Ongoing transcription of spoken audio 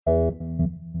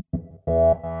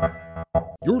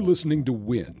You're listening to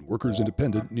WIN, Workers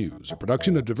Independent News, a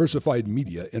production of Diversified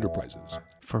Media Enterprises.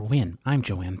 For WIN, I'm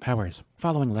Joanne Powers.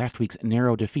 Following last week's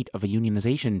narrow defeat of a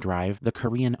unionization drive, the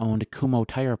Korean-owned Kumho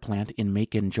tire plant in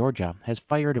Macon, Georgia, has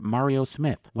fired Mario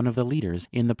Smith, one of the leaders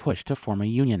in the push to form a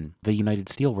union. The United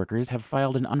Steelworkers have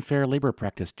filed an unfair labor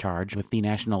practice charge with the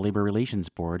National Labor Relations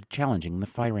Board challenging the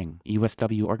firing.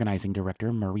 USW Organizing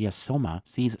Director Maria Soma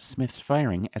sees Smith's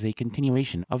firing as a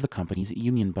continuation of the company's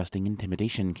union-busting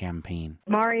intimidation campaign.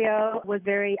 Mario was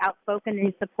very outspoken in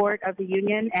his support of the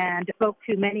union and spoke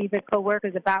to many of his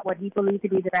co-workers about what he believed to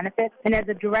be the benefits. And as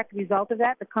a direct result of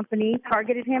that, the company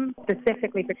targeted him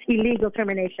specifically for illegal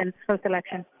termination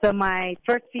post-election. So my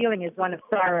first feeling is one of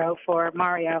sorrow for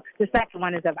Mario. The second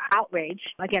one is of outrage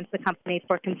against the company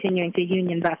for continuing to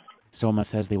union bust. Soma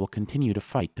says they will continue to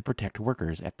fight to protect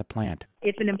workers at the plant.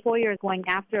 If an employer is going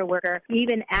after a worker,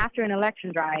 even after an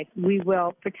election drive, we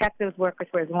will protect those workers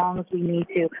for as long as we need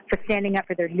to for standing up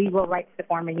for their legal rights to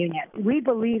form a union. We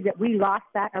believe that we lost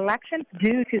that election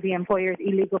due to the employer's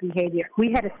illegal behavior.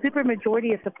 We had a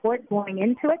supermajority of support going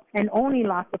into it and only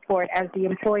lost support as the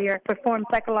employer performed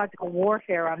psychological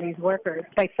warfare on these workers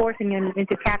by forcing them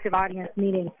into captive audience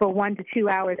meetings for 1 to 2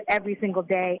 hours every single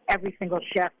day, every single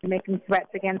shift, making threats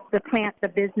against the plant, the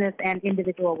business, and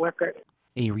individual workers.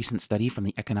 A recent study from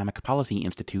the Economic Policy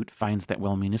Institute finds that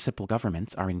while municipal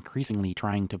governments are increasingly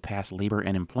trying to pass labor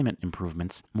and employment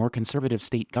improvements, more conservative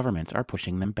state governments are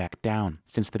pushing them back down.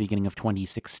 Since the beginning of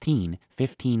 2016,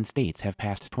 15 states have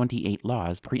passed 28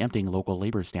 laws preempting local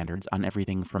labor standards on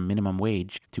everything from minimum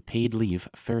wage to paid leave,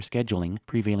 fair scheduling,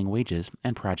 prevailing wages,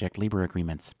 and project labor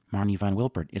agreements. Marnie Von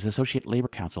Wilpert is Associate Labor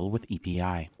Counsel with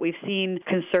EPI. We've seen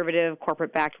conservative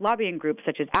corporate-backed lobbying groups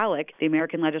such as ALEC, the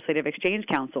American Legislative Exchange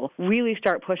Council, really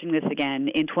start pushing this again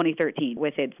in 2013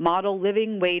 with its Model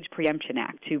Living Wage Pre-Emption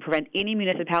Act to prevent any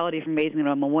municipality from raising the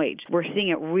minimum wage. We're seeing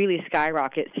it really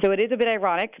skyrocket. So it is a bit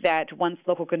ironic that once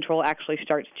local control actually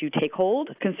starts to take hold,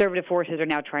 conservative forces are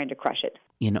now trying to crush it.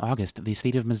 In August, the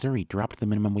state of Missouri dropped the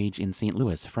minimum wage in St.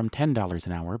 Louis from $10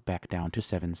 an hour back down to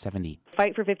 $7.70.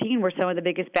 Fight for 15 were some of the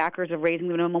biggest backers of raising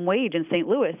the minimum wage in St.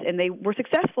 Louis, and they were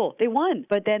successful. They won.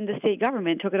 But then the state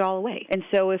government took it all away. And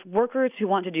so if workers who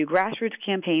want to do grassroots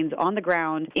campaigns on the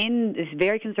ground in these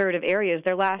very conservative areas,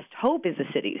 their last hope is the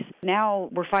cities. Now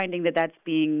we're finding that that's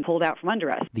being pulled out from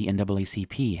under us. The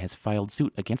NAACP has filed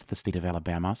suit against the state of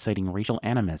Alabama, citing racial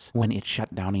animus when it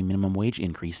shut down a minimum wage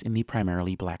increase in the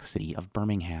primarily black city of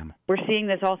Birmingham. We're seeing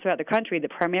this all throughout the country,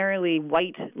 that primarily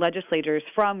white legislators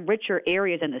from richer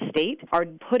areas in the state are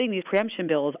putting these preemption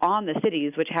bills on the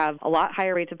cities, which have a lot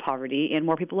higher rates of poverty and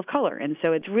more people of color. And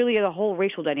so it's really a whole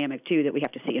racial dynamic, too, that we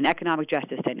have to see, an economic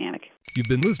justice dynamic. You've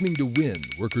been listening to WIN,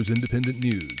 Workers Independent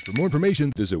News. For more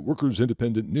information, visit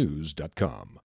workersindependentnews.com.